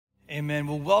Amen.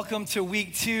 Well, welcome to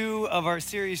week 2 of our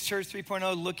series, Church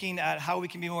 3.0, looking at how we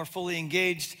can be more fully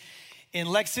engaged in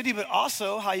Lex City, but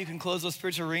also how you can close those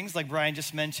spiritual rings like Brian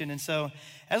just mentioned. And so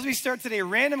as we start today, a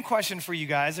random question for you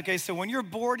guys. Okay, so when you're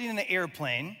boarding an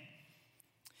airplane,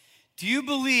 do you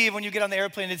believe when you get on the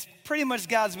airplane, it's pretty much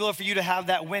God's will for you to have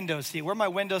that window seat? Where are my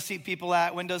window seat people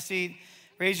at? Window seat,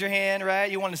 raise your hand, right?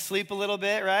 You want to sleep a little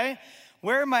bit, right?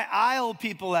 Where are my aisle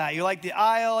people at? You like the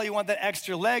aisle, you want that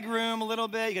extra leg room a little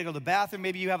bit, you gotta go to the bathroom,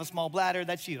 maybe you have a small bladder,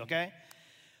 that's you, okay?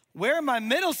 Where are my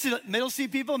middle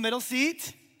seat people, middle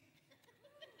seat?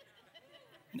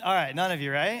 All right, none of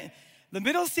you, right? The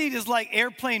middle seat is like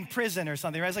airplane prison or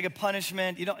something, right? It's like a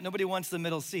punishment. Nobody wants the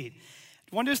middle seat.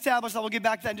 I want to establish that. We'll get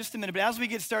back to that in just a minute. But as we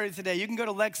get started today, you can go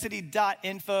to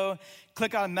lexcity.info,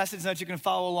 click on message notes. You can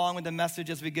follow along with the message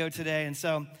as we go today.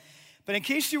 But in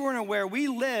case you weren't aware, we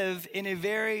live in a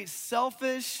very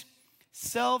selfish,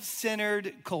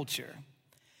 self-centered culture.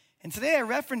 And today I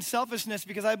reference selfishness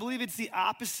because I believe it's the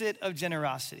opposite of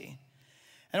generosity.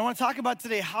 And I want to talk about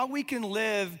today how we can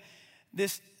live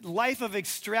this life of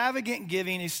extravagant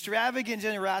giving, extravagant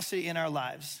generosity in our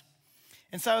lives.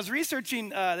 And so I was researching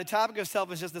the topic of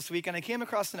selfishness this week, and I came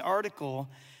across an article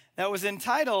that was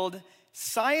entitled,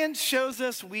 "Science Shows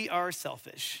Us We Are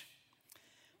Selfish."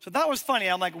 So that was funny.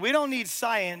 I'm like, we don't need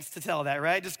science to tell that,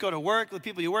 right? Just go to work with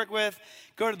people you work with,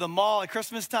 go to the mall at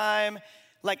Christmas time,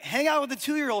 like hang out with a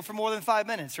 2-year-old for more than 5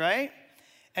 minutes, right?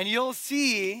 And you'll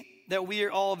see that we are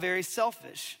all very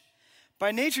selfish.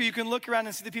 By nature, you can look around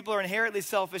and see that people are inherently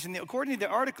selfish. And according to the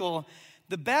article,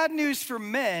 the bad news for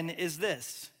men is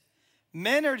this: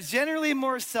 men are generally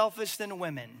more selfish than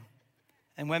women.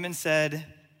 And women said,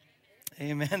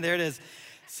 amen, there it is.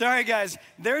 Sorry, guys.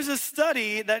 There's a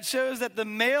study that shows that the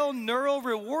male neural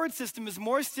reward system is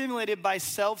more stimulated by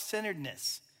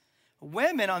self-centeredness.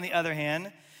 Women, on the other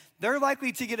hand, they're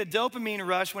likely to get a dopamine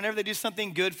rush whenever they do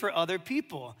something good for other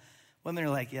people. Women are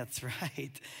like, yeah, that's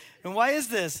right. And why is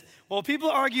this? Well,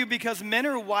 people argue because men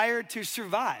are wired to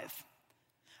survive.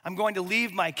 I'm going to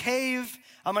leave my cave.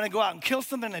 I'm going to go out and kill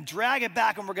something and drag it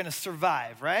back, and we're going to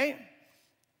survive, right?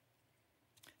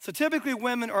 So typically,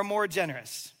 women are more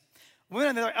generous. Women,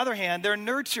 on the other hand, they're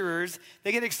nurturers.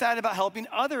 They get excited about helping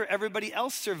everybody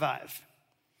else survive.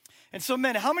 And so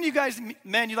men, how many of you guys,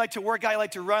 men, you like to work out, you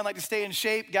like to run, like to stay in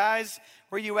shape? Guys,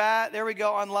 where you at? There we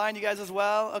go, online, you guys as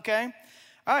well, okay?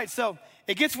 All right, so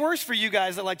it gets worse for you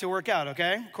guys that like to work out,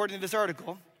 okay? According to this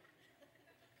article.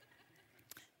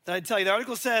 That I tell you, the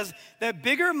article says that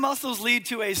bigger muscles lead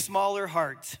to a smaller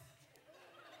heart.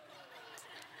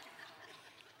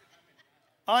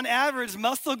 On average,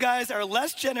 muscle guys are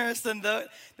less generous than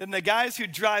the guys who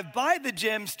drive by the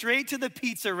gym straight to the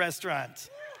pizza restaurant.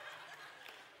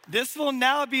 This will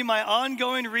now be my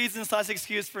ongoing reason /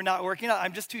 excuse for not working out.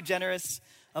 I'm just too generous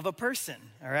of a person,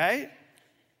 all right?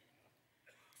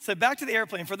 So back to the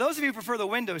airplane. For those of you who prefer the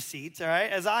window seats, all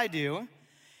right, as I do,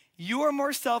 you are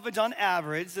more selfish on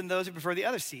average than those who prefer the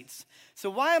other seats. So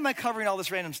why am I covering all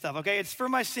this random stuff, okay? It's for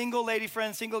my single lady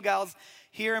friends, single gals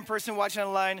here in person, watching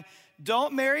online.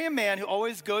 Don't marry a man who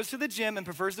always goes to the gym and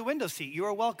prefers the window seat. You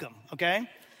are welcome, okay?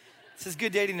 This is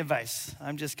good dating advice.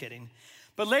 I'm just kidding.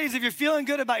 But ladies, if you're feeling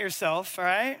good about yourself, all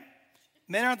right,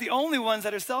 men aren't the only ones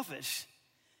that are selfish.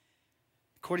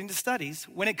 According to studies,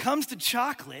 when it comes to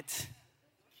chocolate,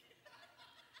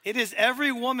 it is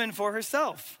every woman for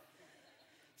herself.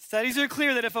 Studies are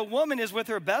clear that if a woman is with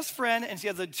her best friend and she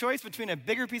has a choice between a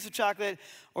bigger piece of chocolate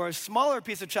or a smaller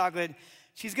piece of chocolate,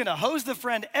 she's gonna hose the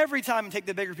friend every time and take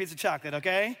the bigger piece of chocolate,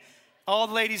 okay? All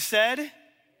the ladies said,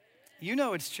 you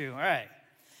know it's true, all right.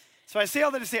 So I say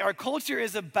all that to say our culture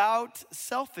is about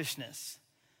selfishness.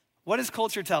 What does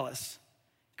culture tell us?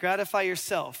 Gratify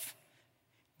yourself.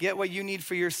 Get what you need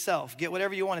for yourself. Get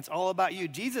whatever you want. It's all about you.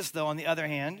 Jesus, though, on the other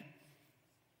hand,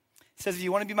 says if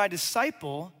you want to be my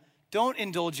disciple, don't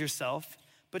indulge yourself,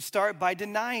 but start by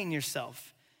denying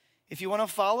yourself. If you want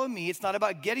to follow me, it's not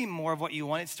about getting more of what you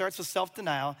want. It starts with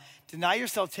self-denial. Deny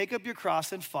yourself, take up your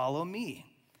cross, and follow me.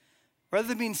 Rather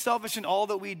than being selfish in all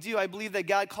that we do, I believe that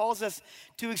God calls us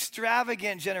to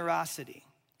extravagant generosity.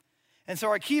 And so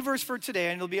our key verse for today,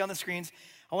 and it'll be on the screens,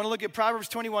 I want to look at Proverbs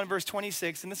 21, verse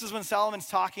 26. And this is when Solomon's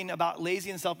talking about lazy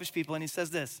and selfish people. And he says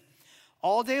this: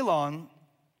 all day long,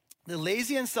 the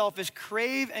lazy and selfish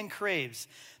crave and craves,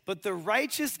 but the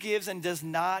righteous gives and does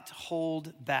not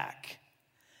hold back.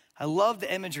 I love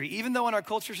the imagery. Even though in our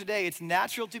culture today, it's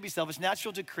natural to be selfish,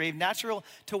 natural to crave, natural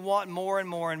to want more and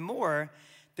more and more,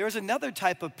 there's another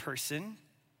type of person,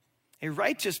 a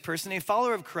righteous person, a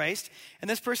follower of Christ, and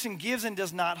this person gives and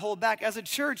does not hold back. As a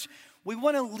church, we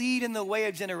want to lead in the way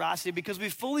of generosity because we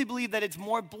fully believe that it's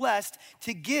more blessed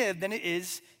to give than it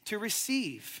is to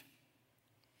receive.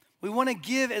 We want to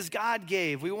give as God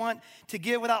gave. We want to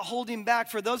give without holding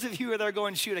back. For those of you that are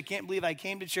going, shoot, I can't believe I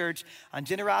came to church on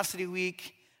Generosity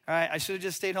Week. All right, I should have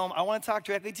just stayed home. I want to talk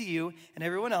directly to you and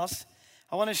everyone else.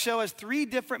 I want to show us 3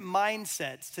 different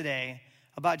mindsets today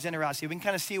about generosity. We can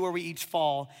kind of see where we each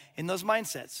fall in those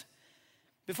mindsets.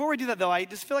 Before we do that, though, I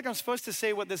just feel like I'm supposed to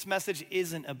say what this message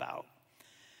isn't about.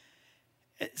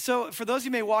 So for those of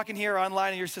you who may walk in here or online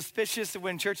and you're suspicious of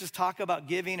when churches talk about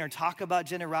giving or talk about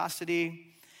generosity,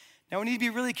 now, we need to be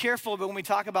really careful when we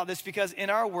talk about this because in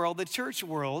our world, the church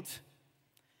world,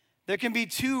 there can be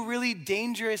 2 really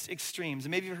dangerous extremes.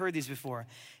 And maybe you've heard these before.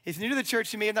 If you're new to the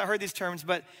church, you may have not heard these terms,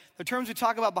 but the terms we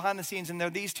talk about behind the scenes, and they're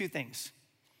these 2 things.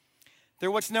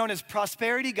 They're what's known as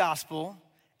prosperity gospel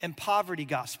and poverty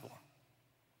gospel.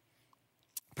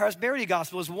 Prosperity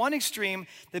gospel is one extreme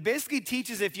that basically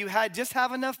teaches if you just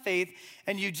have enough faith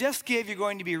and you just give, you're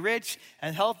going to be rich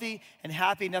and healthy and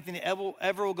happy, nothing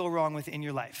ever will go wrong with in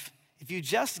your life. If you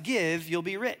just give, you'll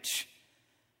be rich.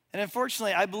 And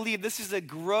unfortunately, I believe this is a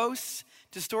gross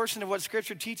distortion of what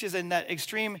Scripture teaches, and that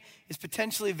extreme is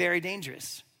potentially very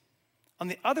dangerous. On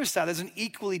the other side, there's an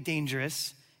equally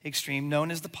dangerous extreme known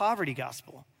as the poverty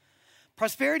gospel.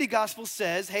 Prosperity gospel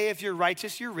says, hey, if you're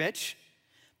righteous, you're rich.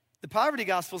 The poverty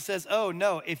gospel says, oh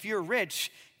no, if you're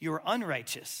rich, you're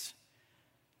unrighteous.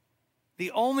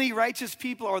 The only righteous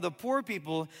people are the poor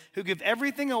people who give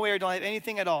everything away or don't have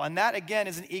anything at all. And that, again,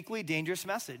 is an equally dangerous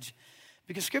message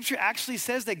because Scripture actually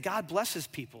says that God blesses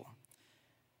people.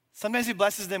 Sometimes he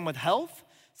blesses them with health.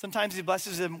 Sometimes he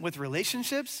blesses them with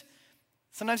relationships.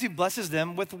 Sometimes he blesses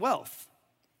them with wealth.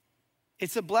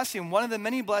 It's a blessing, one of the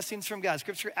many blessings from God.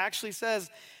 Scripture actually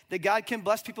says that God can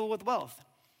bless people with wealth.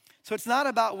 So it's not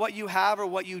about what you have or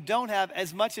what you don't have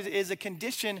as much as it is a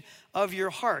condition of your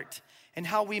heart and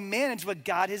how we manage what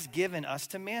God has given us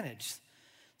to manage.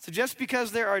 So just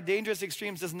because there are dangerous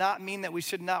extremes does not mean that we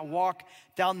should not walk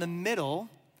down the middle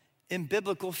in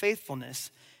biblical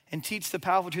faithfulness and teach the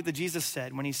powerful truth that Jesus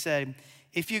said when he said,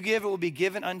 if you give, it will be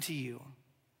given unto you.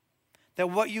 That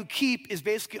what you keep is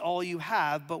basically all you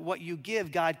have, but what you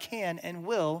give, God can and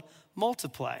will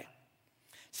multiply.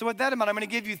 So with that in mind, I'm going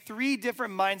to give you 3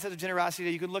 different mindsets of generosity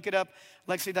that you can look it up,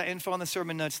 lexi.info on the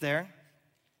sermon notes there.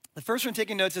 The first one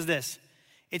taking notes is this.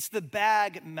 It's the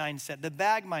bag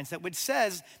mindset, which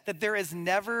says that there is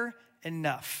never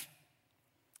enough.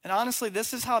 And honestly,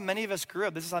 this is how many of us grew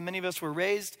up. This is how many of us were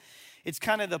raised. It's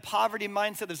kind of the poverty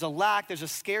mindset. There's a lack. There's a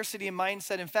scarcity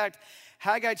mindset. In fact,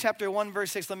 Haggai chapter 1,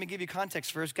 verse 6, let me give you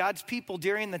context first. God's people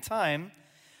during the time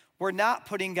were not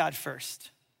putting God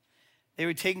first. They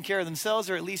were taking care of themselves,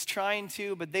 or at least trying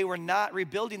to, but they were not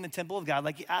rebuilding the temple of God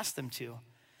like he asked them to.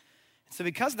 So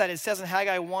because of that, it says in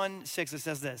Haggai 1:6, it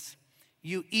says this,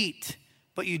 you eat,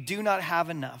 but you do not have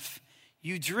enough.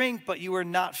 You drink, but you are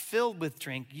not filled with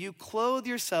drink. You clothe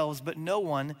yourselves, but no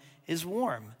one is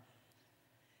warm.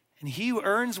 And he who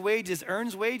earns wages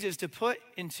to put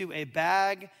into a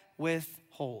bag with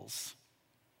holes.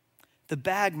 The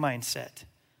bag mindset.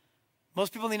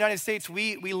 Most people in the United States,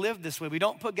 we live this way. We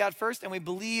don't put God first, and we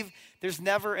believe there's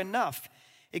never enough.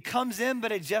 It comes in,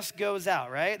 but it just goes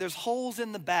out, right? There's holes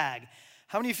in the bag.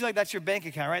 How many of you feel like that's your bank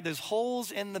account, right? There's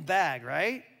holes in the bag,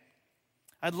 right?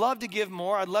 I'd love to give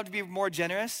more. I'd love to be more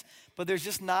generous, but there's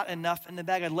just not enough in the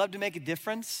bag. I'd love to make a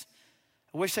difference.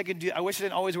 I wish I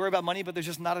didn't always worry about money, but there's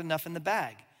just not enough in the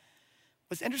bag.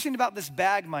 What's interesting about this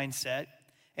bag mindset,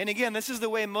 and again, this is the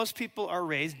way most people are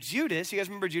raised. Judas, you guys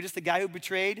remember Judas, the guy who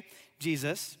betrayed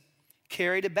Jesus,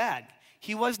 carried a bag.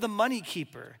 He was the money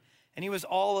keeper, and he was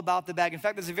all about the bag. In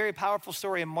fact, there's a very powerful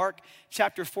story in Mark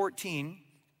chapter 14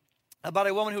 about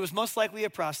a woman who was most likely a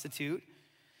prostitute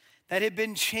that had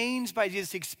been changed by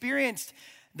Jesus, experienced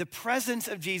the presence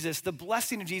of Jesus, the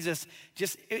blessing of Jesus,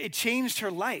 it changed her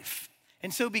life.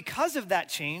 And so because of that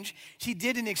change, she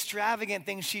did an extravagant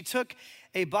thing. She took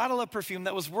a bottle of perfume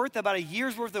that was worth about a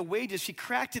year's worth of wages. She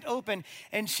cracked it open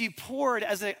and she poured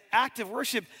as an act of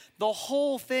worship the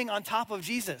whole thing on top of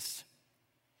Jesus.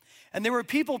 And there were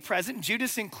people present,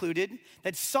 Judas included,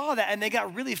 that saw that and they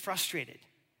got really frustrated.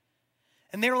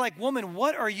 And they were like, woman,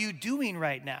 what are you doing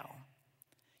right now?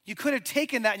 You could have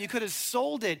taken that and you could have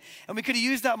sold it and we could have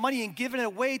used that money and given it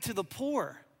away to the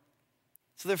poor.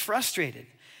 So they're frustrated.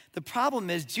 The problem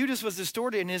is Judas was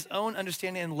distorted in his own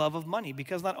understanding and love of money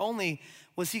because not only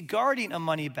was he guarding a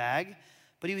money bag,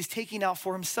 but he was taking out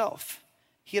for himself.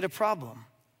 He had a problem.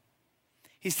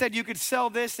 He said you could sell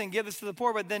this and give this to the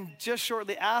poor, but then just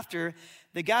shortly after,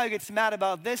 the guy who gets mad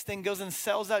about this thing goes and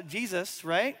sells out Jesus,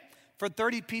 right? For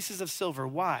 30 pieces of silver.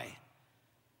 Why?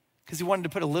 Because he wanted to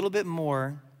put a little bit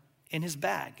more in his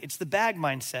bag. It's the bag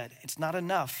mindset. It's not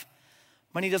enough.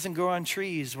 Money doesn't grow on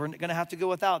trees. We're going to have to go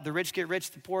without. The rich get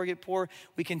rich, the poor get poor.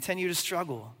 We continue to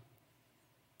struggle.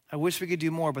 I wish we could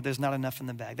do more, but there's not enough in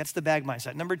the bag. That's the bag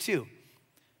mindset. Number 2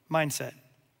 mindset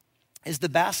is the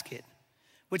basket,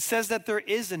 which says that there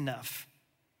is enough.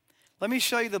 Let me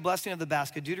show you the blessing of the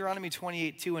basket. Deuteronomy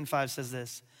 28:2-5 says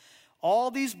this.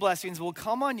 All these blessings will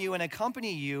come on you and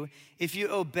accompany you if you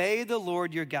obey the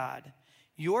Lord your God.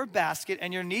 Your basket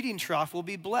and your kneading trough will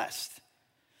be blessed.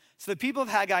 So the people of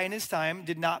Haggai in his time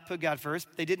did not put God first.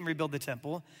 They didn't rebuild the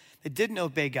temple. They didn't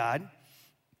obey God.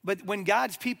 But when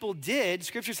God's people did,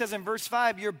 Scripture says in verse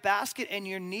 5, your basket and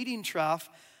your kneading trough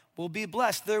will be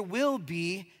blessed. There will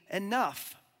be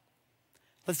enough.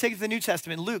 Let's take it to the New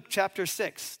Testament. Luke chapter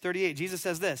 6:38. Jesus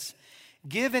says this,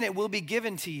 give and it will be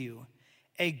given to you.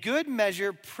 A good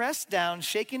measure pressed down,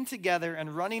 shaken together,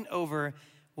 and running over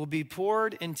will be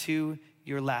poured into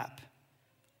your lap.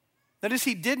 Notice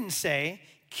he didn't say,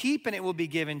 keep and it will be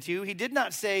given to you. He did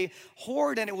not say,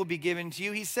 hoard and it will be given to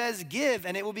you. He says, give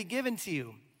and it will be given to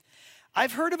you.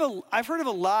 I've heard of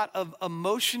a lot of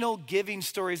emotional giving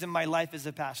stories in my life as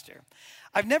a pastor.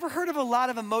 I've never heard of a lot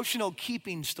of emotional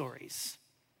keeping stories,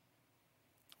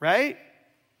 right?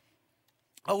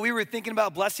 Oh, we were thinking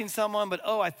about blessing someone, but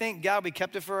I thank God we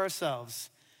kept it for ourselves.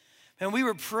 And we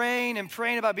were praying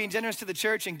about being generous to the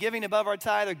church and giving above our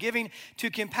tithe or giving to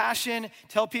compassion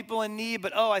to help people in need,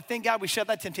 but I thank God we shut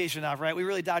that temptation off, right? We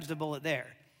really dodged a bullet there.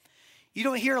 You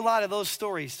don't hear a lot of those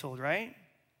stories told, right?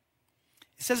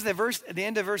 It says at the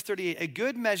end of verse 38, a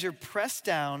good measure pressed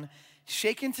down,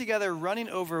 shaken together, running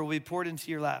over will be poured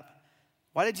into your lap.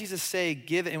 Why did Jesus say,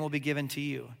 give it and will be given to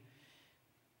you?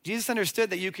 Jesus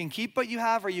understood that you can keep what you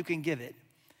have or you can give it.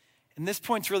 And this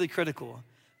point's really critical.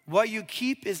 What you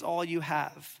keep is all you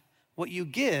have. What you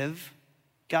give,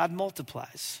 God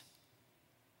multiplies.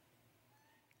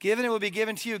 Give and it will be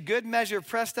given to you. Good measure,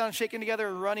 pressed down, shaken together,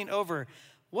 and running over.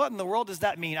 What in the world does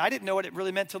that mean? I didn't know what it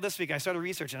really meant till this week. I started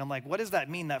researching. I'm like, what does that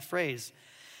mean, that phrase?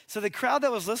 So the crowd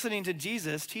that was listening to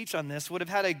Jesus teach on this would have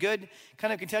had a good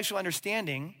kind of contextual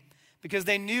understanding because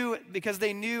they knew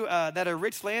that a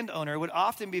rich landowner would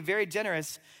often be very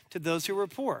generous to those who were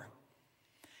poor.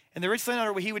 And the rich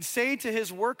landowner, he would say to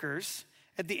his workers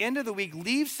at the end of the week,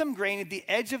 leave some grain at the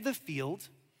edge of the field,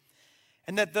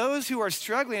 and that those who are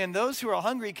struggling and those who are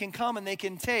hungry can come and they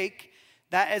can take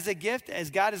that as a gift.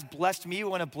 As God has blessed me, we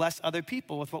want to bless other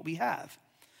people with what we have.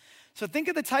 So think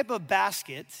of the type of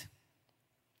basket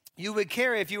you would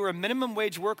carry if you were a minimum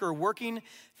wage worker working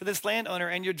for this landowner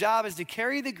and your job is to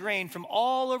carry the grain from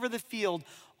all over the field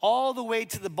all the way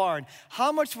to the barn.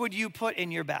 How much would you put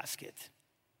in your basket?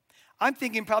 I'm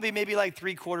thinking probably maybe like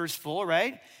 3/4 full,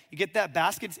 right? You get that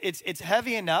basket, it's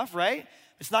heavy enough, right?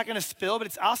 It's not gonna spill, but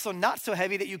it's also not so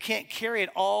heavy that you can't carry it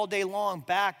all day long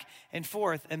back and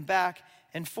forth and back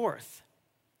and forth.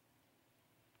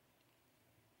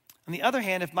 On the other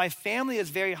hand, if my family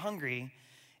is very hungry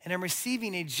and I'm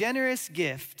receiving a generous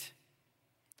gift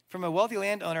from a wealthy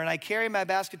landowner and I carry my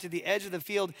basket to the edge of the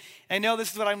field, and I know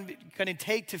this is what I'm gonna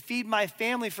take to feed my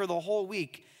family for the whole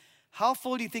week, how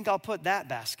full do you think I'll put that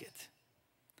basket?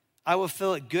 I will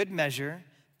fill it good measure,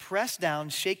 pressed down,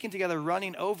 shaken together,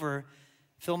 running over,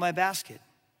 fill my basket.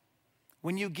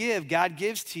 When you give, God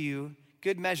gives to you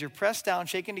good measure, pressed down,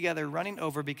 shaken together, running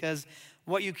over, because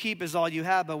what you keep is all you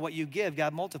have, but what you give,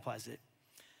 God multiplies it.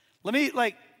 Let me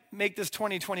make this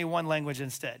 2021 language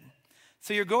instead.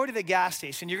 So you're going to the gas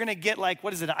station, you're gonna get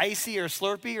what is it, an Icy or a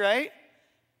Slurpee, right?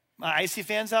 My Icy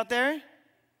fans out there?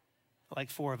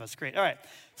 Like 4 of us, great, all right.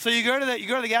 So you go to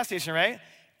the gas station, right?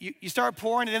 You start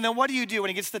pouring, and then what do you do when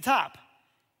it gets to the top?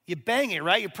 You bang it,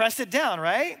 right? You press it down,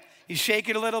 right? You shake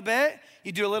it a little bit,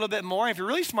 you do a little bit more. And if you're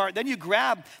really smart, then you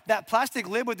grab that plastic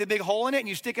lid with the big hole in it and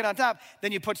you stick it on top.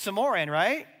 Then you put some more in,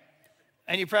 right?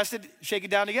 And you press it, shake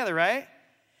it down together, right?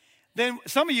 Then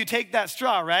some of you take that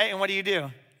straw, right? And what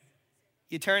do?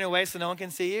 You turn away so no one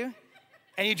can see you.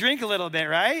 And you drink a little bit,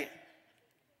 right?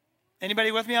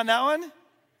 Anybody with me on that one?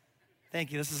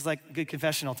 Thank you. This is like good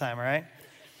confessional time, all right?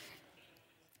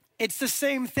 It's the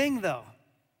same thing, though.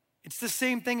 It's the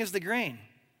same thing as the grain.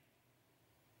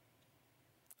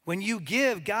 When you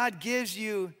give, God gives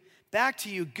you back to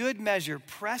you good measure,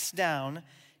 pressed down,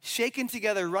 shaken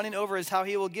together, running over is how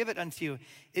he will give it unto you.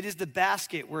 It is the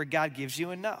basket where God gives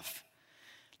you enough.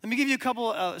 Let me give you a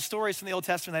couple stories from the Old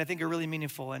Testament that I think are really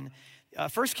meaningful. In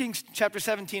 1 Kings chapter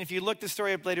 17, if you look this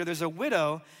story up later, there's a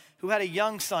widow who had a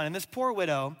young son. And this poor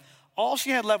widow, all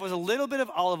she had left was a little bit of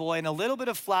olive oil and a little bit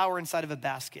of flour inside of a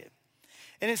basket.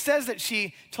 And it says that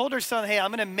she told her son, hey,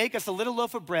 I'm gonna make us a little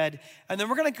loaf of bread, and then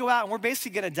we're gonna go out and we're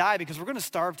basically gonna die because we're gonna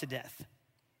starve to death.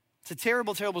 It's a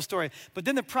terrible, terrible story. But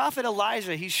then the prophet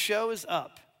Elijah, he shows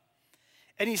up.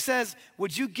 And he says,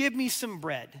 would you give me some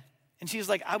bread? And she's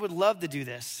like, I would love to do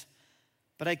this,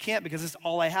 but I can't because it's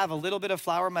all I have, a little bit of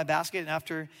flour in my basket. And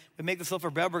after we make this loaf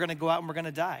of bread, we're gonna go out and we're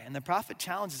gonna die. And the prophet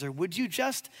challenges her, would you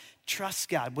just trust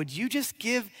God? Would you just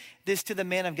give this to the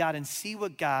man of God and see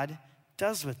what God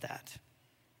does with that?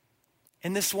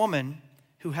 And this woman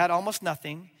who had almost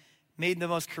nothing made the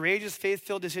most courageous,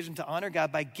 faith-filled decision to honor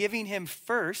God by giving him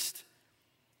first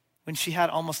when she had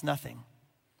almost nothing.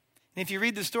 And if you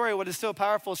read the story, what is so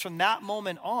powerful is from that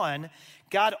moment on,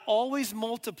 God always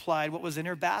multiplied what was in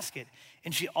her basket,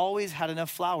 and she always had enough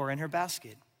flour in her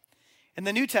basket. In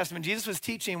the New Testament, Jesus was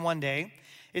teaching one day.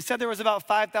 It said there was about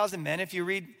 5,000 men. If you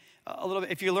read a little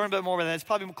bit, if you learn a bit more about that, it's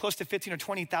probably close to 15 or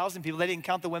 20,000 people. They didn't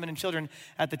count the women and children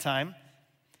at the time.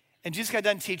 And Jesus got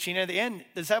done teaching, and at the end,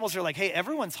 the disciples are like, hey,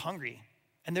 everyone's hungry,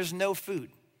 and there's no food.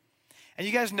 And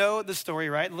you guys know the story,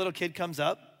 right? The little kid comes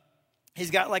up. He's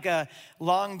got like a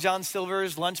long John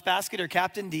Silver's lunch basket or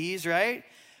Captain D's, right?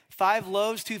 5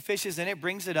 loaves, 2 fishes in it,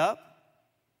 brings it up.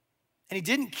 And he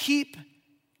didn't keep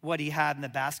what he had in the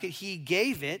basket. He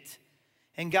gave it,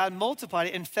 and God multiplied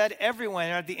it and fed everyone.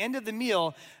 And at the end of the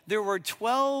meal, there were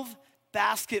 12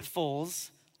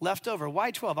 basketfuls left over.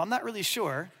 Why 12? I'm not really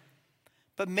sure.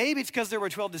 But maybe it's because there were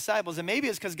 12 disciples, and maybe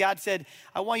it's because God said,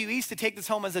 I want you each to take this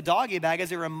home as a doggy bag,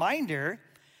 as a reminder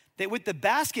that with the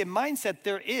basket mindset,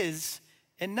 there is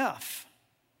enough.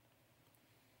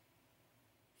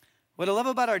 What I love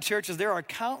about our church is there are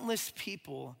countless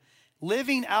people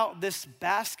living out this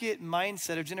basket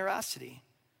mindset of generosity.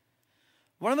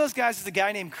 One of those guys is a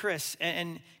guy named Chris,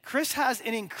 and Chris has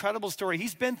an incredible story.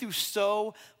 He's been through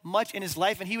so much in his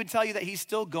life, and he would tell you that he's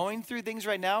still going through things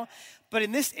right now. But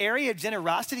in this area of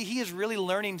generosity, he is really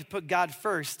learning to put God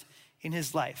first in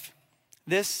his life.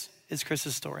 This is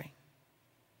Chris's story.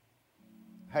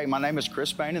 Hey, my name is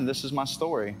Chris Bain, and this is my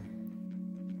story.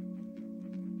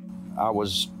 I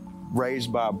was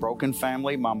raised by a broken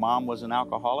family. My mom was an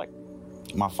alcoholic.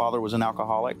 My father was an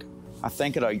alcoholic. I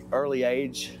think at an early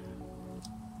age,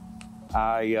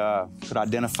 I could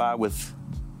identify with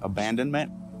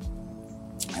abandonment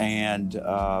and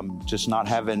just not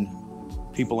having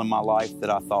people in my life that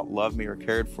I thought loved me or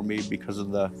cared for me because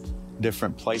of the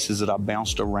different places that I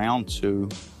bounced around to.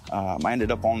 I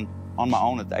ended up on my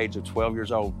own at the age of 12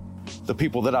 years old. The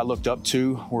people that I looked up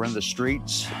to were in the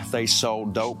streets. They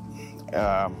sold dope,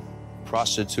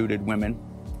 prostituted women.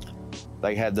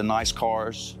 They had the nice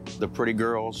cars, the pretty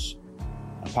girls,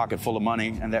 a pocket full of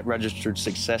money, and that registered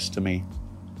success to me.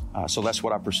 So that's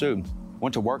what I pursued.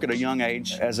 Went to work at a young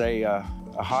age as a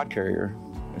hod carrier.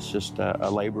 It's just a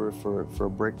laborer for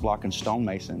brick, block, and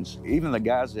stonemasons. Even the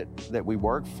guys that we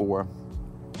worked for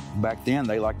back then,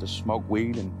 they liked to smoke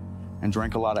weed and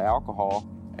drink a lot of alcohol.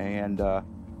 And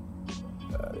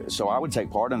so I would take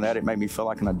part in that. It made me feel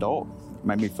like an adult. It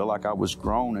made me feel like I was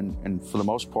grown. And for the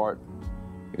most part,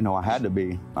 you know, I had to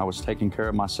be. I was taking care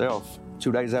of myself.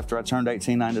 2 days after I turned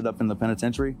 18, I ended up in the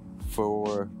penitentiary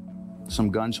for some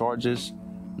gun charges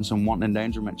and some wanton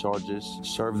endangerment charges.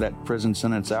 Served that prison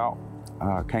sentence out.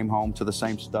 Came home to the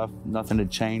same stuff. Nothing had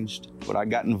changed. But I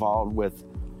got involved with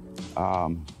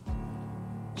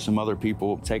some other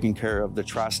people taking care of the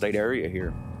tri-state area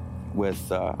here with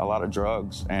a lot of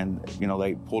drugs. And, you know,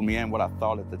 they pulled me in. What I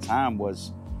thought at the time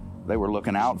was they were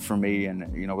looking out for me,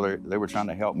 and, you know, they were trying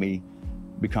to help me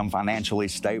become financially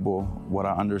stable. What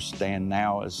I understand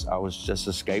now is I was just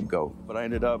a scapegoat. But I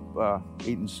ended up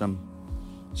eating some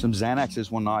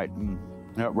Xanaxes one night and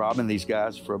ended up robbing these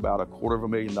guys for about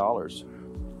 $250,000.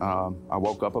 I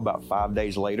woke up about 5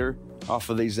 days later off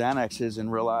of these Xanaxes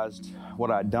and realized what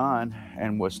I'd done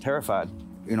and was terrified.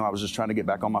 You know, I was just trying to get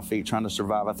back on my feet, trying to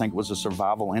survive. I think it was a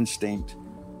survival instinct,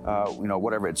 you know,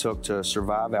 whatever it took to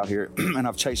survive out here. And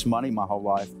I've chased money my whole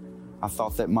life. I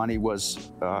thought that money was,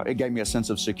 it gave me a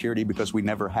sense of security because we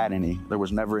never had any. There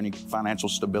was never any financial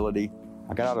stability.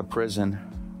 I got out of prison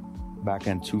back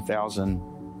in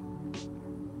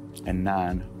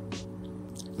 2009,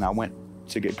 and I went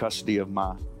to get custody of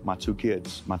my 2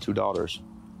 kids, my 2 daughters.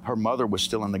 Her mother was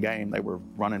still in the game. They were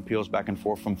running pills back and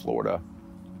forth from Florida.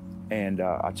 And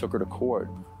I took her to court.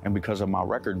 And because of my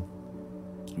record,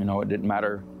 you know, it didn't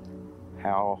matter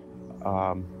how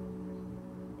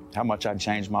much I'd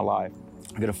changed my life.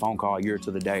 I get a phone call a year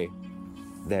to the day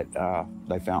that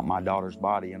they found my daughter's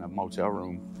body in a motel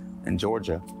room in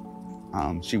Georgia.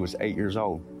 She was 8 years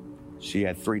old. She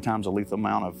had 3 times a lethal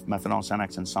amount of methadone,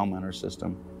 Xanax, and Soma in her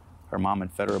system. Her mom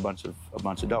had fed her a bunch of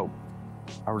dope.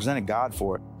 I resented God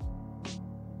for it.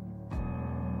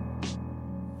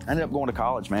 I ended up going to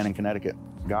college, man, in Connecticut.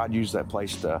 God used that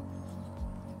place to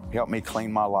helped me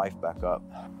clean my life back up.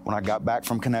 When I got back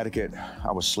from Connecticut,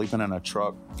 I was sleeping in a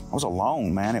truck. I was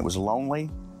alone, man. It was lonely.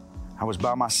 I was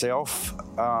by myself.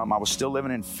 I was still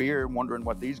living in fear, wondering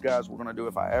what these guys were gonna do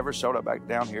if I ever showed up back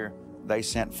down here. They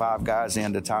sent 5 guys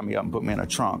in to tie me up and put me in a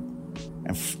trunk.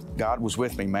 And God was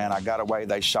with me, man. I got away.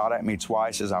 They shot at me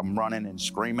twice as I'm running and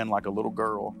screaming like a little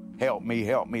girl, help me,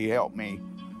 help me, help me.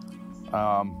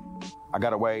 I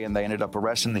got away and they ended up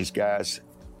arresting these guys.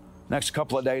 Next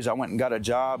couple of days, I went and got a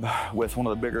job with one of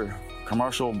the bigger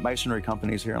commercial masonry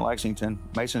companies here in Lexington,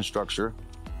 Mason Structure.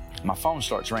 My phone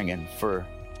starts ringing for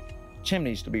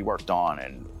chimneys to be worked on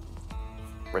and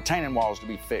retaining walls to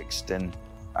be fixed. And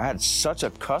I had such a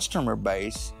customer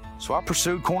base, so I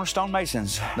pursued Cornerstone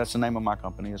Masons. That's the name of my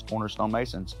company, is Cornerstone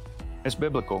Masons. It's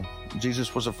biblical.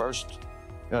 Jesus was the first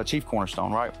chief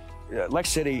cornerstone, right? Lex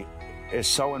City is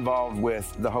so involved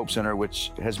with the Hope Center,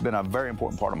 which has been a very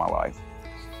important part of my life.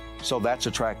 So that's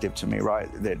attractive to me, right?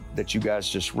 That you guys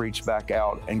just reached back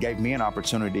out and gave me an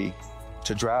opportunity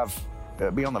to drive,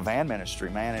 be on the van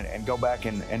ministry, man, and go back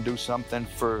and do something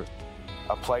for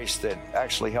a place that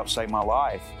actually helped save my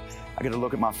life. I get to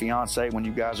look at my fiance when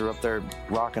you guys are up there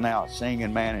rocking out,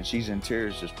 singing, man, and she's in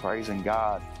tears just praising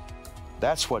God.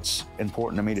 That's what's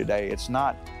important to me today. It's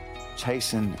not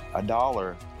chasing a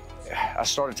dollar. I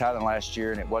started tithing last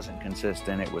year and it wasn't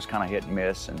consistent. It was kind of hit and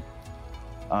miss. And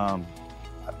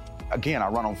again, I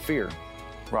run on fear,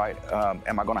 right?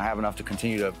 Am I gonna have enough to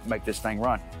continue to make this thing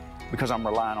run? Because I'm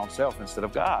relying on self instead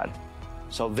of God.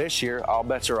 So this year, all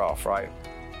bets are off, right?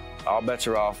 All bets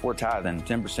are off. We're tithing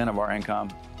 10% of our income.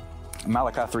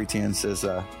 Malachi 3:10 says,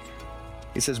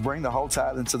 he says, bring the whole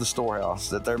tithe into the storehouse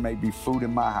that there may be food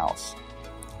in my house.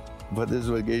 But this is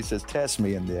what he says, test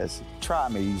me in this. Try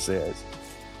me, he says.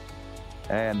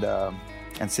 And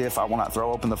see if I will not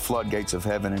throw open the floodgates of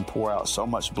heaven and pour out so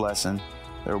much blessing,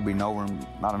 there will be no room,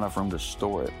 not enough room to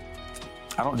store it.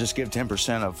 I don't just give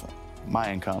 10% of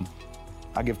my income.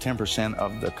 I give 10%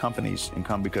 of the company's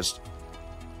income because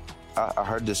I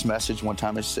heard this message one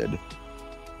time. It said,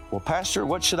 well, Pastor,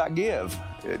 what should I give?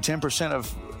 10%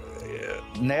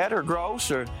 of net or gross?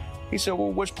 Or he said,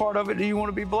 well, which part of it do you want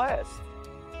to be blessed?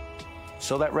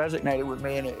 So that resonated with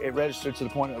me, and it registered to the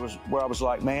point where I was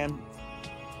like, man,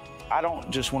 I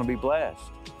don't just want to be blessed.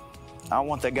 I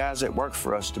want the guys that work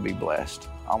for us to be blessed.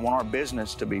 I want our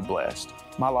business to be blessed.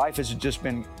 My life has just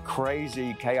been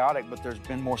crazy, chaotic, but there's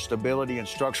been more stability and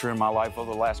structure in my life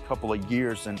over the last couple of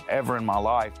years than ever in my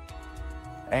life.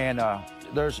 And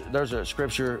there's a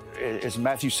scripture, it's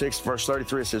Matthew 6, verse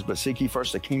 33. It says, but seek ye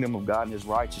first the kingdom of God and his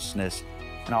righteousness,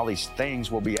 and all these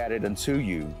things will be added unto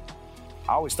you.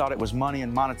 I always thought it was money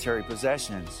and monetary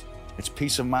possessions. It's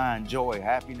peace of mind, joy,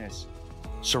 happiness,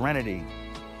 serenity.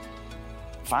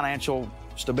 Financial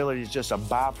stability is just a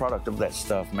byproduct of that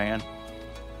stuff, man.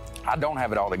 I don't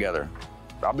have it all together.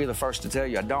 I'll be the first to tell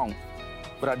you I don't.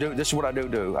 But I do. This is what I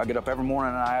do. I get up every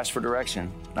morning and I ask for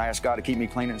direction. And I ask God to keep me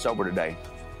clean and sober today.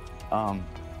 And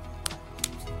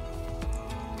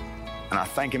I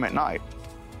thank him at night.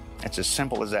 It's as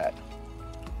simple as that.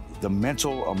 The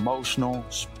mental, emotional,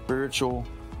 spiritual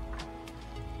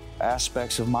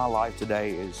aspects of my life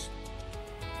today is,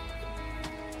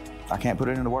 I can't put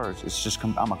it into words. It's just,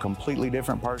 I'm a completely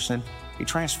different person. He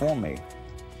transformed me.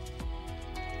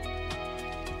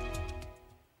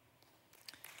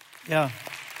 Yeah.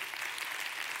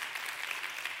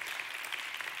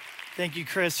 Thank you,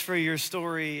 Chris, for your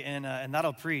story, and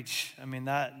that'll preach. I mean,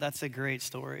 that's a great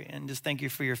story, and just thank you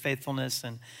for your faithfulness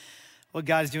and what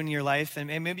God's doing in your life. And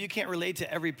maybe you can't relate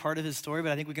to every part of his story,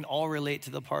 but I think we can all relate to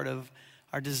the part of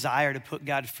our desire to put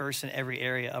God first in every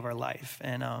area of our life.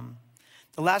 And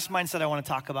the last mindset I want to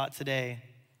talk about today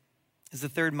is the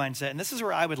third mindset, and this is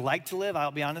where I would like to live.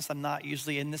 I'll be honest, I'm not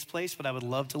usually in this place, but I would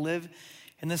love to live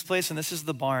in this place, and this is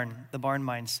the barn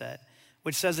mindset,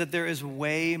 which says that there is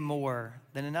way more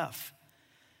than enough.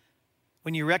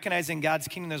 When you recognize in God's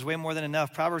kingdom, there's way more than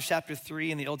enough. Proverbs chapter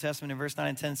 3 in the Old Testament in verse 9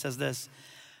 and 10 says this,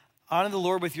 honor the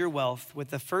Lord with your wealth,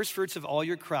 with the first fruits of all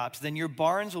your crops, then your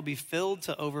barns will be filled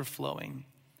to overflowing.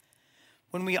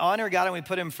 When we honor God and we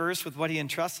put him first with what he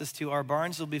entrusts us to, our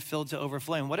barns will be filled to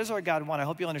overflowing. What does our God want? I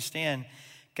hope you'll understand.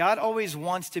 God always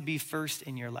wants to be first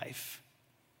in your life.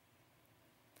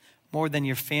 More than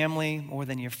your family, more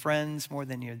than your friends, more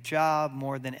than your job,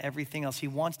 more than everything else. He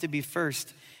wants to be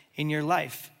first in your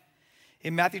life.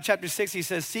 In Matthew chapter 6, he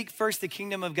says, seek first the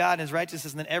kingdom of God and his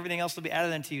righteousness, and then everything else will be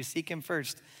added unto you. Seek him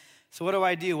first. So what do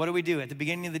I do? What do we do? At the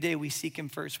beginning of the day, we seek him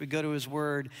first. We go to his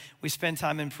word. We spend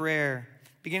time in prayer.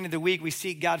 Beginning of the week, we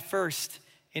seek God first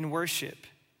in worship.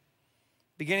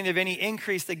 Beginning of any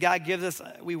increase that God gives us,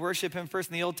 we worship him first.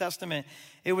 In the Old Testament,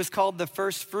 it was called the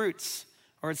first fruits,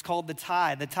 or it's called the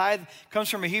tithe. The tithe comes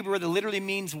from a Hebrew word that literally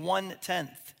means 1/10.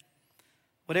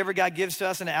 Whatever God gives to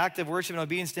us in an act of worship and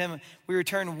obedience to him, we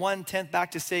return 1/10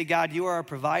 back to say, God, you are our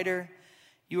provider.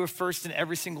 You are first in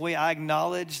every single way. I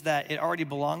acknowledge that it already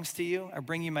belongs to you. I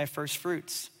bring you my first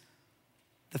fruits.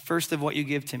 The first of what you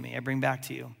give to me, I bring back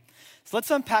to you. So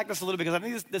let's unpack this a little bit, because I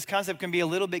think this concept can be a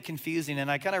little bit confusing. And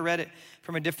I kind of read it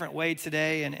from a different way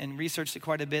today and researched it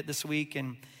quite a bit this week.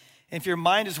 And if your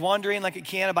mind is wandering like it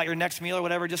can about your next meal or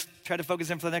whatever, just try to focus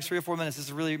in for the next 3 or 4 minutes. This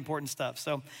is really important stuff.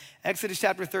 So Exodus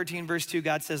chapter 13, verse 2,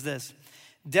 God says this: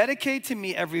 dedicate to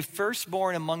me every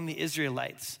firstborn among the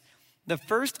Israelites. The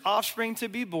first offspring to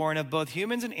be born of both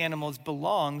humans and animals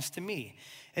belongs to me.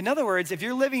 In other words, if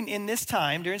you're living in this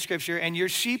time during Scripture and your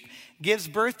sheep gives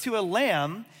birth to a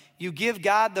lamb, you give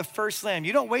God the first lamb.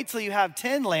 You don't wait till you have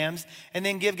 10 lambs and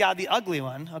then give God the ugly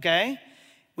one, okay?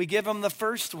 We give him the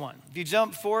first one. If you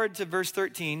jump forward to verse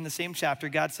 13, the same chapter,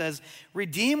 God says,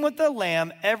 redeem with the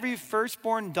lamb every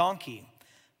firstborn donkey.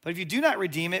 But if you do not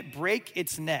redeem it, break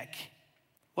its neck.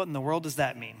 What in the world does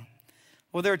that mean?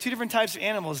 Well, there are 2 different types of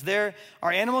animals. There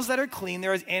are animals that are clean.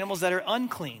 There are animals that are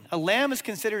unclean. A lamb is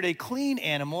considered a clean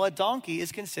animal. A donkey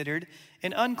is considered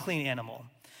an unclean animal.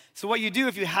 So what you do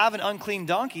if you have an unclean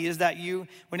donkey is that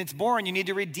when it's born, you need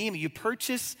to redeem it. You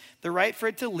purchase the right for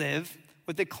it to live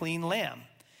with a clean lamb.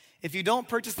 If you don't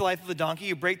purchase the life of the donkey,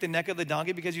 you break the neck of the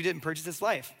donkey because you didn't purchase its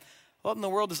life. What in the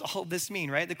world does all this mean,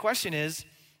 right? The question is,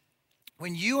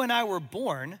 when you and I were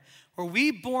born, were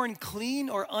we born clean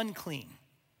or unclean?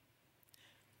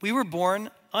 We were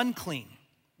born unclean.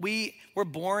 We were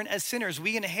born as sinners.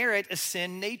 We inherit a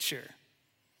sin nature.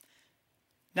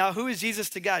 Now, who is Jesus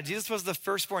to God? Jesus was the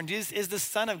firstborn. Jesus is the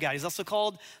Son of God. He's also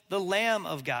called the Lamb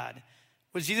of God.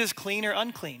 Was Jesus clean or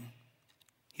unclean?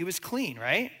 He was clean,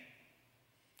 right?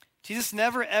 Jesus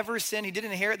never ever sinned. He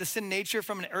didn't inherit the sin nature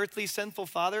from an earthly sinful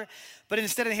father, but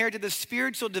instead inherited the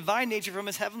spiritual divine nature from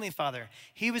his heavenly Father.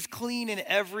 He was clean in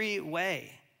every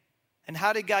way. And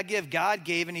how did God give? God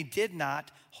gave, and he did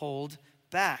not hold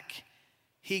back.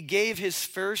 He gave his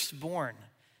firstborn,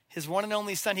 his one and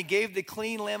only Son. He gave the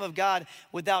clean Lamb of God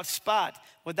without spot,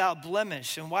 without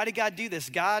blemish. And why did God do this?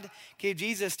 God gave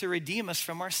Jesus to redeem us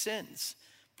from our sins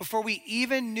before we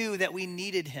even knew that we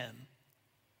needed him.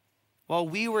 While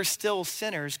we were still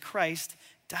sinners, Christ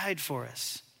died for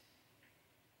us.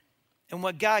 And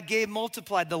what God gave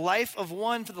multiplied, the life of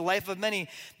one for the life of many,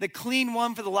 the clean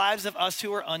one for the lives of us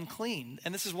who are unclean.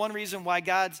 And this is one reason why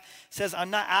God says, I'm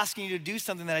not asking you to do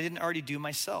something that I didn't already do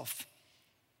myself.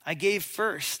 I gave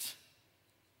first.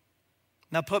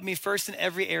 Now put me first in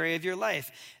every area of your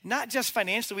life. Not just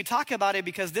financially. We talk about it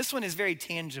because this one is very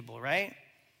tangible, right?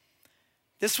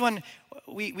 This one,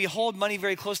 we hold money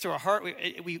very close to our heart.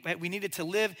 We need it to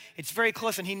live. It's very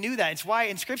close, and he knew that. It's why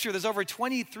in Scripture there's over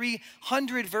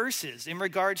 2,300 verses in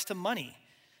regards to money.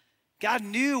 God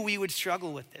knew we would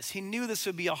struggle with this. He knew this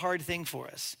would be a hard thing for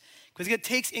us because it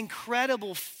takes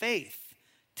incredible faith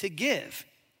to give.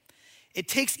 It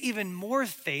takes even more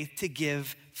faith to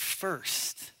give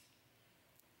first.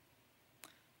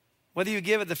 Whether you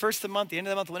give at the first of the month, the end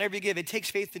of the month, whenever you give, it takes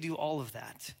faith to do all of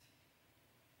that.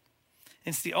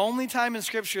 It's the only time in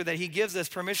Scripture that he gives us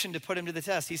permission to put him to the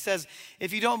test. He says,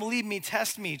 if you don't believe me,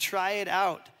 test me, try it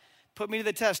out. Put me to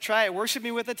the test, try it, worship me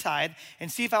with a tithe,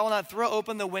 and see if I will not throw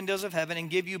open the windows of heaven and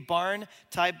give you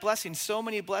barn-type blessings. So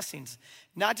many blessings.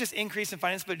 Not just increase in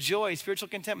finance, but joy, spiritual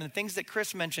contentment, the things that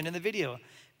Chris mentioned in the video.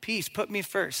 Peace, put me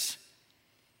first.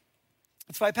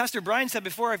 That's why Pastor Brian said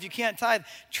before, if you can't tithe,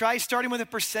 try starting with a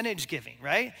percentage giving,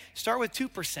 right? Start with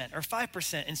 2% or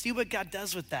 5% and see what God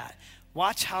does with that.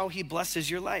 Watch how he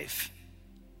blesses your life.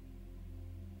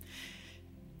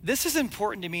 This is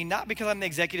important to me, not because I'm the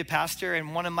executive pastor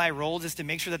and one of my roles is to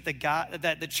make sure that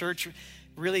the church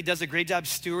really does a great job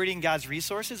stewarding God's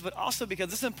resources, but also because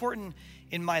this is important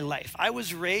in my life. I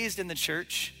was raised in the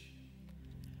church.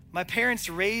 My parents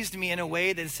raised me in a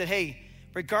way that said, hey,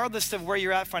 regardless of where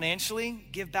you're at financially,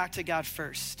 give back to God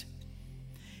first.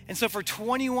 And so for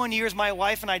 21 years, my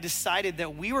wife and I decided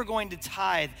that we were going to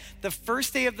tithe the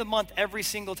first day of the month every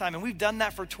single time. And we've done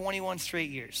that for 21 straight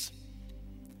years.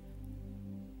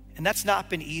 And that's not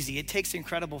been easy. It takes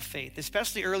incredible faith,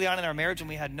 especially early on in our marriage when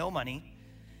we had no money.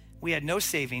 We had no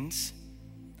savings.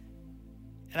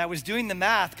 And I was doing the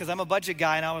math because I'm a budget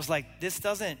guy. And I was like,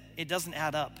 it doesn't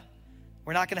add up.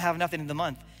 We're not going to have enough at the end of the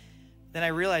month. Then I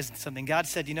realized something. God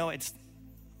said, it's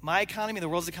my economy, the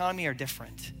world's economy are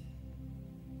different.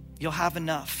 You'll have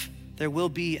enough. There will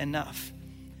be enough.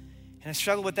 And I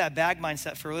struggled with that bag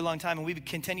mindset for a really long time. And we would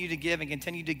continue to give and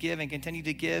continue to give and continue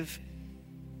to give.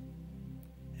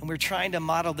 And we're trying to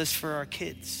model this for our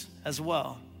kids as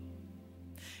well.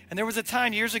 And there was a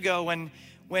time years ago when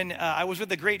when I was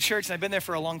with a great church and I've been there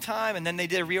for a long time, and then they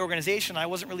did a reorganization. I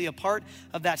wasn't really a part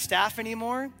of that staff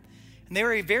anymore. And they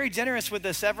were very generous with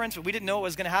the severance, but we didn't know what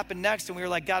was going to happen next. And we were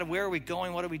like, God, where are we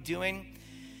going? What are we doing?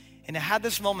 And I had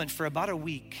this moment for about a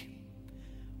week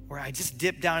where I just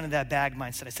dipped down into that bag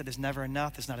mindset. I said, there's never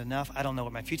enough. There's not enough. I don't know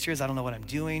what my future is. I don't know what I'm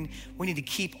doing. We need to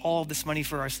keep all this money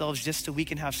for ourselves just so we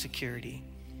can have security.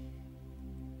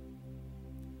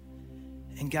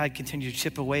 And God continued to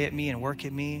chip away at me and work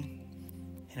at me.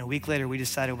 And a week later, we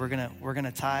decided we're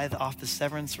gonna tithe off the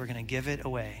severance. We're gonna give it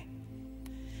away.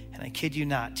 And I kid you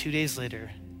not, 2 days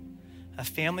later, a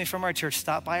family from our church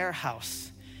stopped by our house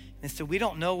and they said, we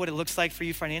don't know what it looks like for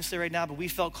you financially right now, but we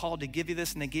felt called to give you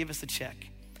this, and they gave us a check.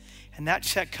 And that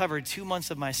check covered 2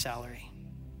 months of my salary.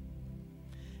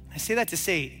 And I say that to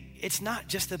say, it's not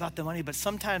just about the money, but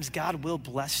sometimes God will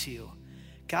bless you.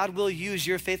 God will use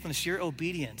your faithfulness, your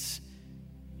obedience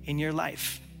in your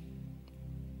life.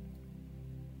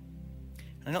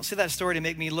 And I don't say that story to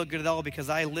make me look good at all, because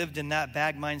I lived in that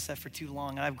bag mindset for too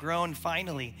long. And I've grown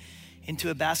finally into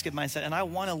a basket mindset, and I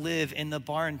want to live in the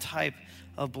barn type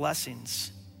of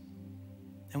blessings.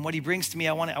 And what he brings to me,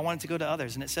 I want it to go to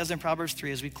others. And it says in Proverbs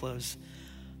 3 as we close,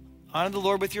 honor the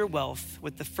Lord with your wealth,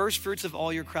 with the first fruits of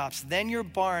all your crops. Then your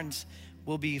barns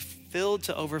will be filled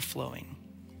to overflowing.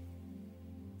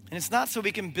 And it's not so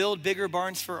we can build bigger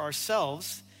barns for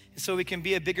ourselves, it's so we can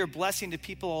be a bigger blessing to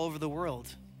people all over the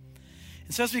world.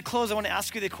 And so as we close, I want to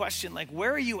ask you the question, like,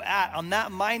 where are you at on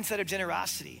that mindset of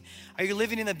generosity? Are you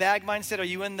living in the bag mindset? Are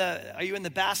you in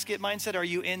the basket mindset? Are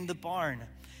you in the barn?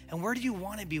 And where do you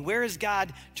want to be? Where is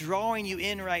God drawing you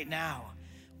in right now?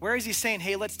 Where is he saying,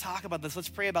 hey, let's talk about this. Let's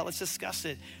pray about it. Let's discuss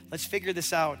it. Let's figure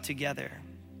this out together.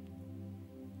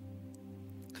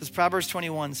 Because Proverbs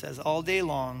 21 says, all day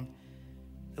long,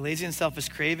 the lazy and selfish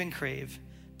crave and crave,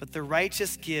 but the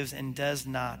righteous gives and does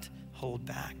not hold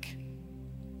back.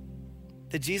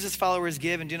 The Jesus followers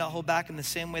give and do not hold back in the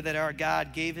same way that our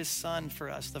God gave his son for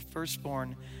us, the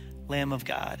firstborn Lamb of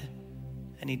God,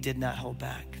 and he did not hold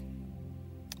back.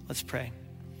 Let's pray.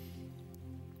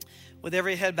 With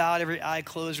every head bowed, every eye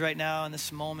closed right now in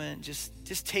this moment,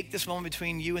 just take this moment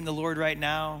between you and the Lord right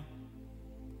now.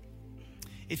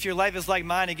 If your life is like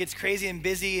mine, it gets crazy and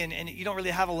busy, and you don't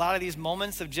really have a lot of these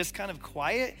moments of just kind of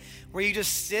quiet where you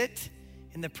just sit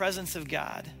in the presence of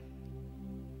God.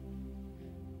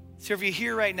 So if you're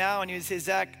here right now and you say,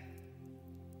 Zach,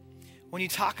 when you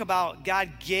talk about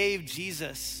God gave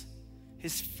Jesus,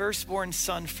 his firstborn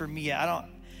son for me, I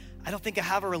don't think I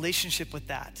have a relationship with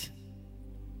that.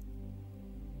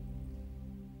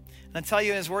 And I tell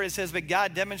you in his word, it says, but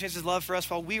God demonstrates his love for us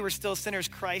while we were still sinners.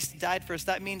 Christ died for us.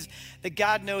 That means that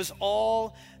God knows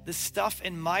all the stuff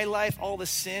in my life, all the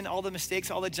sin, all the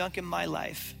mistakes, all the junk in my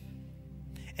life.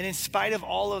 And in spite of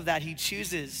all of that, he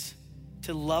chooses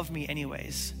to love me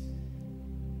anyways.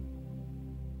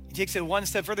 He takes it one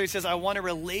step further. He says, I want a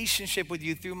relationship with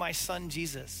you through my son,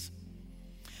 Jesus.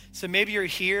 So maybe you're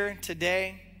here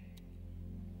today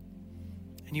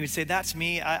and you would say, that's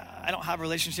me. I don't have a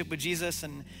relationship with Jesus,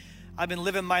 and I've been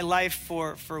living my life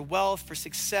for wealth, for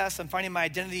success. I'm finding my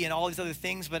identity in all these other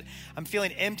things, but I'm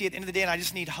feeling empty at the end of the day, and I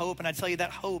just need hope. And I tell you,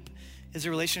 that hope is a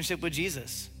relationship with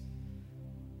Jesus.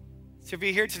 So if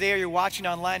you're here today or you're watching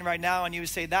online right now and you would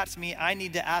say, that's me, I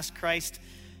need to ask Christ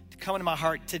to come into my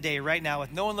heart today, right now,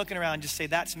 with no one looking around, just say,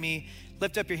 that's me.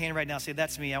 Lift up your hand right now, say,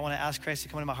 that's me. I want to ask Christ to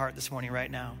come into my heart this morning, right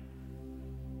now.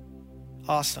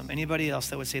 Awesome. Anybody else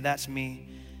that would say, that's me?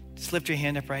 Just lift your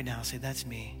hand up right now, say, that's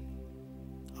me.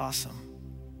 Awesome.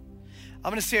 I'm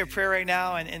going to say a prayer right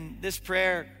now, and this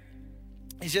prayer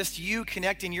is just you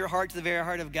connecting your heart to the very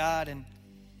heart of God, and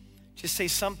just say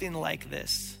something like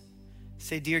this.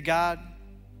 Say, dear God,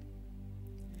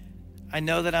 I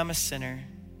know that I'm a sinner.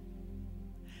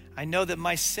 I know that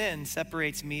my sin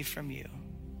separates me from you.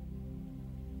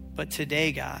 But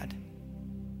today, God,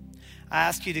 I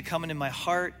ask you to come into my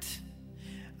heart.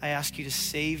 I ask you to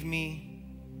save me.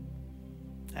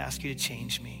 I ask you to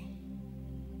change me.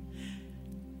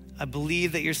 I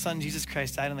believe that your son, Jesus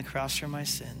Christ, died on the cross for my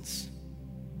sins,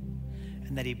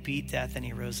 and that he beat death and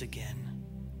he rose again.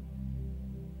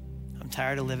 I'm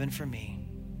tired of living for me.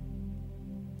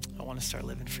 I want to start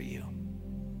living for you.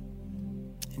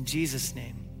 In Jesus'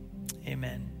 name,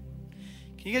 amen.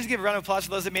 Can you guys give a round of applause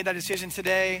for those that made that decision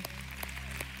today?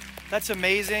 That's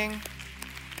amazing.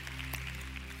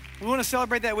 We want to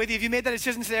celebrate that with you. If you made that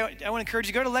decision today, I want to encourage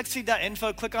you, go to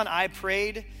lexi.info, click on I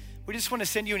prayed. We just want to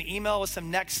send you an email with some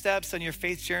next steps on your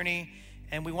faith journey.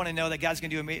 And we want to know that God's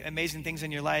going to do amazing things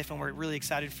in your life. And we're really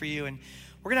excited for you. And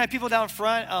We're gonna have people down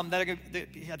front that are at the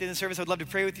end of the service. I would love to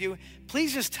pray with you.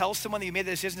 Please just tell someone that you made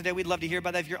the decision today. We'd love to hear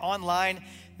about that. If you're online,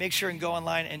 make sure and go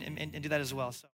online and do that as well. So.